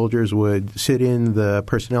where soldiers would sit in the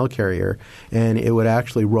personnel carrier, and it would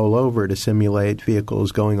actually roll over to simulate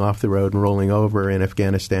vehicles going off the road and rolling over in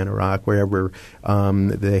Afghanistan, Iraq, wherever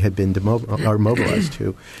they had been mobilized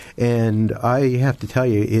to. And I have to tell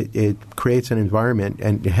you, it creates an environment,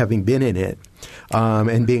 and having been in it,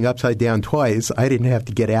 and being upside down twice, I didn't have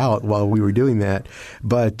to get out while we were doing that.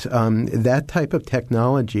 But that type of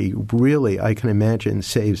technology really, I can imagine,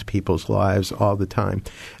 saves people's lives all the time.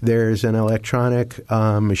 There's an electronic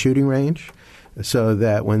shooting range, so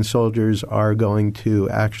that when soldiers are going to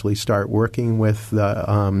actually start working with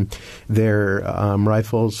their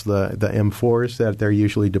rifles, the M4s that they're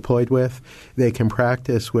usually deployed with, they can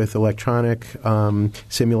practice with electronic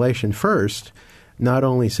simulation first, not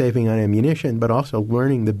only saving on ammunition, but also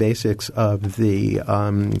learning the basics of the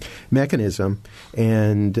mechanism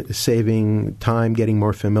and saving time, getting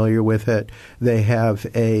more familiar with it. They have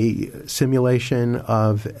a simulation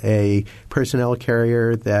of a personnel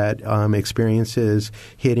carrier that experiences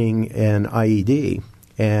hitting an IED.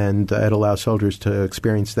 And it allows soldiers to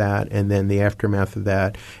experience that, and then the aftermath of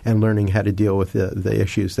that, and learning how to deal with the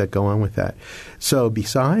issues that go on with that. So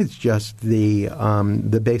besides just the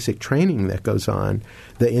basic training that goes on,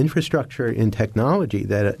 the infrastructure and technology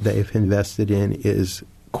that they've invested in is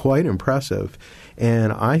quite impressive.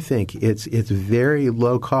 And I think it's very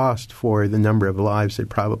low cost for the number of lives it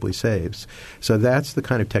probably saves. So that's the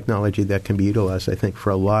kind of technology that can be utilized, I think,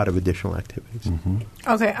 for a lot of additional activities. Mm-hmm.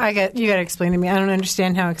 Okay, you got to explain to me. I don't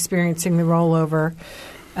understand how experiencing the rollover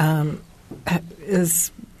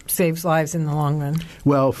saves lives in the long run.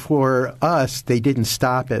 Well, for us, they didn't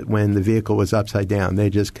stop it when the vehicle was upside down.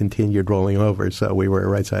 They just continued rolling over, so we were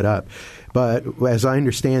right side up. But as I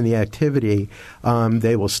understand the activity,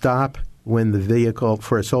 they will stop when the vehicle,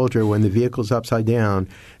 for a soldier, when the vehicle's upside down,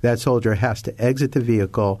 that soldier has to exit the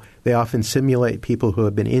vehicle. They often simulate people who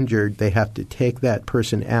have been injured. They have to take that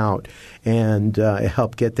person out and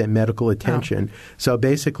help get them medical attention. Oh. So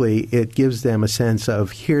basically, it gives them a sense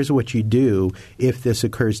of, here's what you do if this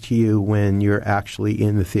occurs to you when you're actually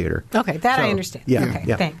in the theater. Okay, I understand. Yeah, okay,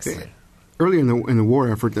 yeah. Thanks. Earlier in the war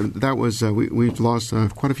effort, that was we've lost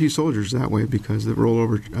quite a few soldiers that way because of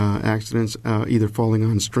rollover accidents, either falling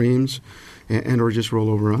on streams and or just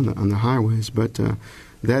rollover on the highways. But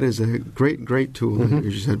that is a great tool, mm-hmm. as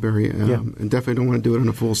you said, Barry. And definitely don't want to do it on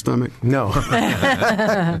a full stomach. No, because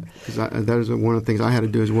that is one of the things I had to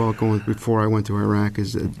do as well before I went to Iraq,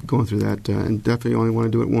 is going through that, and definitely only want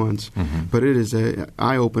to do it once. Mm-hmm. But it is an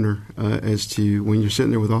eye opener as to when you're sitting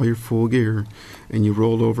there with all your full gear and you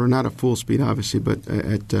roll over, not at full speed, obviously, but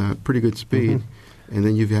at pretty good speed. Mm-hmm. And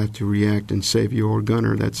then you have to react and save your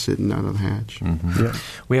gunner that's sitting out of the hatch. Mm-hmm. Yeah.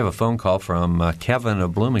 We have a phone call from Kevin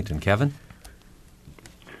of Bloomington. Kevin?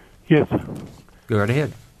 Yes. Go right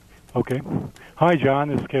ahead. Okay. Hi, John.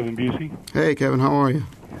 This is Kevin Busey. Hey, Kevin. How are you?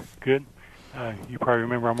 Good. You probably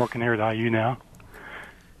remember I'm working here at IU now.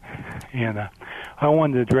 And I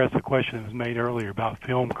wanted to address a question that was made earlier about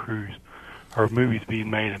film crews or movies being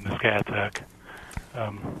made at Muscatatuck.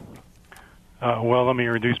 Well, let me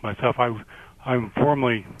introduce myself. I'm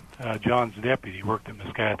formerly John's deputy. Worked at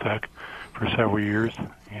Muscatatuck for several years,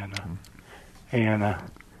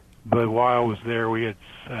 but while I was there, we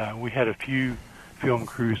had a few film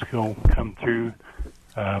crews come through.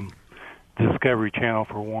 Discovery Channel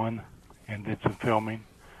for one, and did some filming.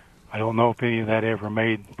 I don't know if any of that ever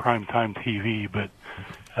made primetime TV, but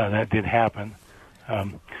that did happen.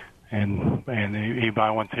 And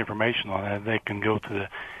anybody wants information on that, they can go to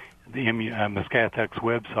the Muscatatuck's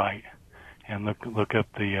website and look up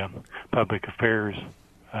the public affairs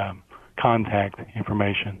contact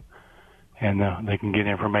information, and they can get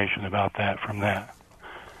information about that from that.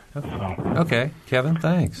 So. Okay, Kevin,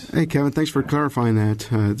 thanks. Hey, Kevin, thanks for clarifying that.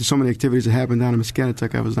 There's so many activities that happen down in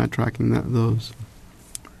Muscatatuck, I was not tracking those.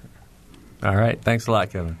 All right, thanks a lot,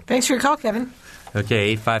 Kevin. Thanks for your call, Kevin.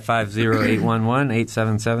 Okay, 855-0811,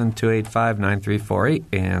 877-285-9348,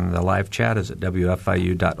 and the live chat is at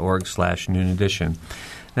wfiu.org/noon edition.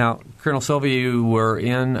 Now, Colonel Sylvia, you were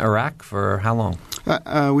in Iraq for how long?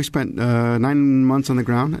 We spent 9 months on the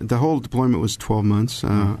ground. The whole deployment was 12 months.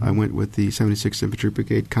 I went with the 76th Infantry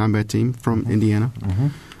Brigade combat team from Indiana.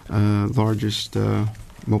 Largest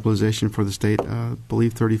mobilization for the state. I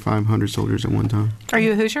believe 3,500 soldiers at one time. Are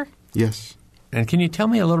you a Hoosier? Yes. And can you tell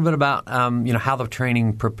me a little bit about how the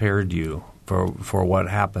training prepared you for what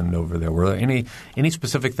happened over there? Were there any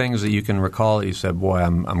specific things that you can recall that you said, "Boy,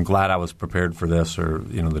 I'm glad I was prepared for this," or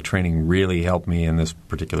the training really helped me in this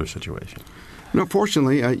particular situation? No,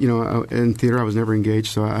 fortunately, in theater I was never engaged,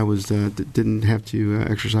 so I was didn't have to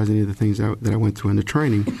exercise any of the things that I went through in the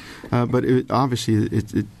training. But obviously,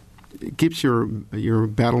 it keeps your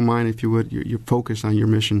battle mind, if you would, your focus on your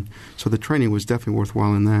mission. So the training was definitely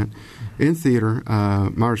worthwhile in that. In theater,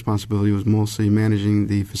 my responsibility was mostly managing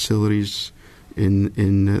the facilities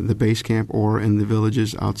in the base camp or in the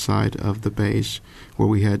villages outside of the base, where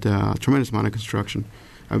we had a tremendous amount of construction.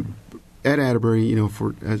 At Atterbury,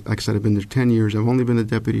 like I said, I've been there 10 years. I've only been the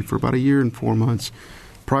deputy for about a year and 4 months.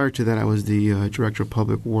 Prior to that, I was the director of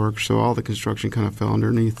public works, so all the construction kind of fell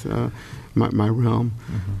underneath my realm.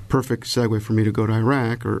 Mm-hmm. Perfect segue for me to go to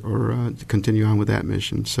Iraq or to continue on with that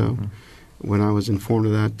mission. So when I was informed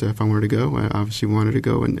of that, if I wanted to go, I obviously wanted to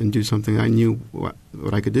go and do something I knew what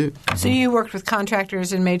I could do. So you worked with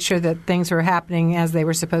contractors and made sure that things were happening as they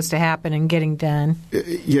were supposed to happen and getting done?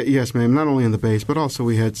 Yes, ma'am. Not only in the base, but also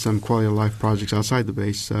we had some quality of life projects outside the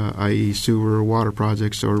base, i.e. sewer, water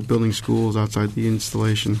projects, or building schools outside the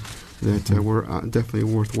installation that were definitely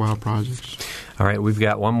worthwhile projects. All right, we've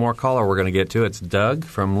got one more caller we're going to get to. It's Doug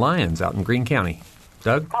from Lyons out in Greene County.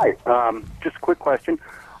 Doug? Hi. Just a quick question.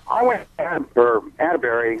 I went to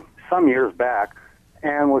Atterbury some years back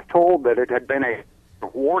and was told that it had been a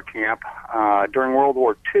war camp during World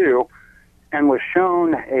War II, and was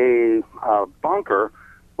shown a bunker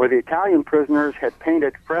where the Italian prisoners had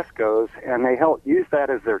painted frescoes, and they used that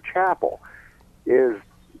as their chapel. Do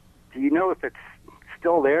you know if it's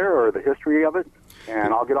still there or the history of it?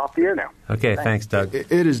 And I'll get off the air now. Okay, thanks, Doug.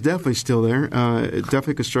 It is definitely still there.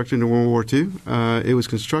 Definitely constructed in World War II. It was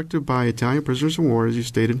constructed by Italian prisoners of war, as you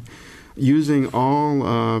stated, using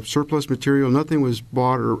all surplus material. Nothing was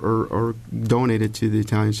bought or donated to the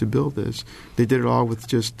Italians to build this. They did it all with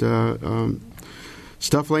just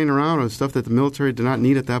stuff laying around, or stuff that the military did not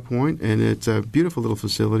need at that point. And it's a beautiful little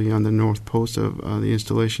facility on the north post of the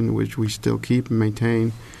installation, which we still keep and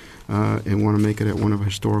maintain. And want to make it at one of our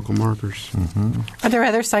historical markers. Mm-hmm. Are there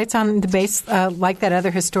other sites on the base like that,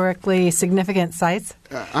 other historically significant sites?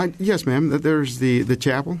 Yes, ma'am. There's the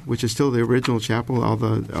chapel, which is still the original chapel. All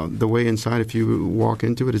the way inside, if you walk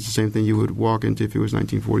into it, it's the same thing you would walk into if it was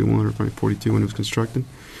 1941 or 42 when it was constructed.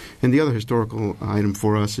 And the other historical item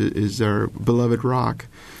for us is our beloved rock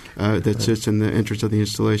that sits in the entrance of the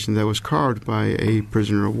installation that was carved by a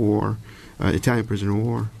prisoner of war, Italian prisoner of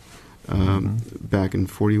war. Back in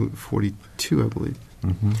 42, I believe.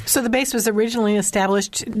 Mm-hmm. So the base was originally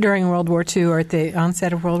established during World War II or at the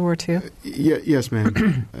onset of World War II? Yes,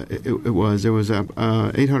 ma'am. It was. There was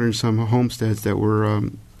 800 some homesteads that were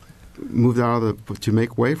moved out to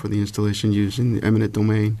make way for the installation using the eminent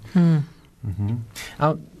domain. Mm-hmm.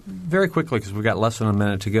 Very quickly, because we've got less than a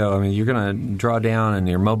minute to go, I mean, you're going to draw down and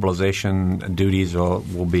your mobilization duties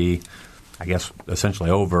will be, I guess, essentially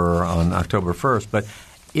over on October 1st. But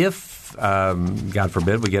if, God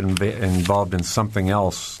forbid, we get involved in something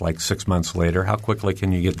else like 6 months later, how quickly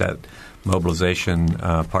can you get that mobilization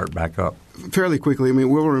part back up? Fairly quickly. I mean,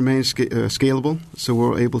 we'll remain scalable, so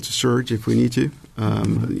we're able to surge if we need to.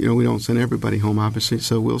 We don't send everybody home, obviously,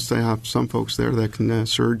 so we'll still have some folks there that can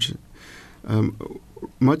surge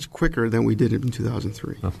much quicker than we did in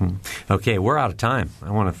 2003. Mm-hmm. Okay, we're out of time. I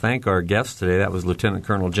want to thank our guests today. That was Lieutenant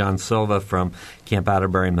Colonel John Silva from Camp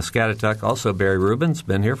Atterbury, Muscatatuck. Also, Barry Rubens,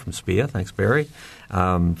 been here from SPIA. Thanks, Barry.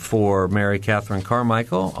 For Mary Catherine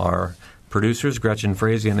Carmichael, our producers, Gretchen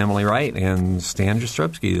Frazee and Emily Wright, and Stan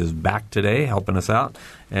Jastrzebski is back today helping us out.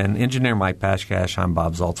 And engineer Mike Pashkash, I'm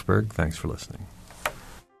Bob Zaltsberg. Thanks for listening.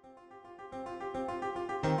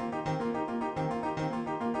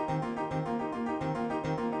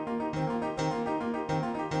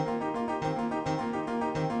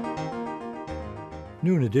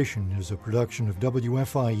 Noon Edition is a production of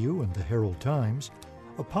WFIU and the Herald Times.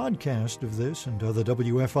 A podcast of this and other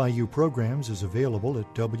WFIU programs is available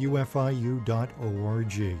at WFIU.org.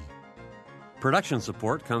 Production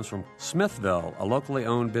support comes from Smithville, a locally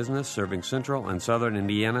owned business serving central and southern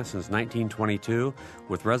Indiana since 1922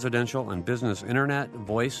 with residential and business internet,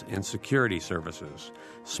 voice, and security services.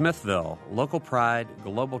 Smithville, local pride,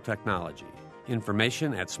 global technology.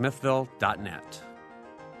 Information at smithville.net.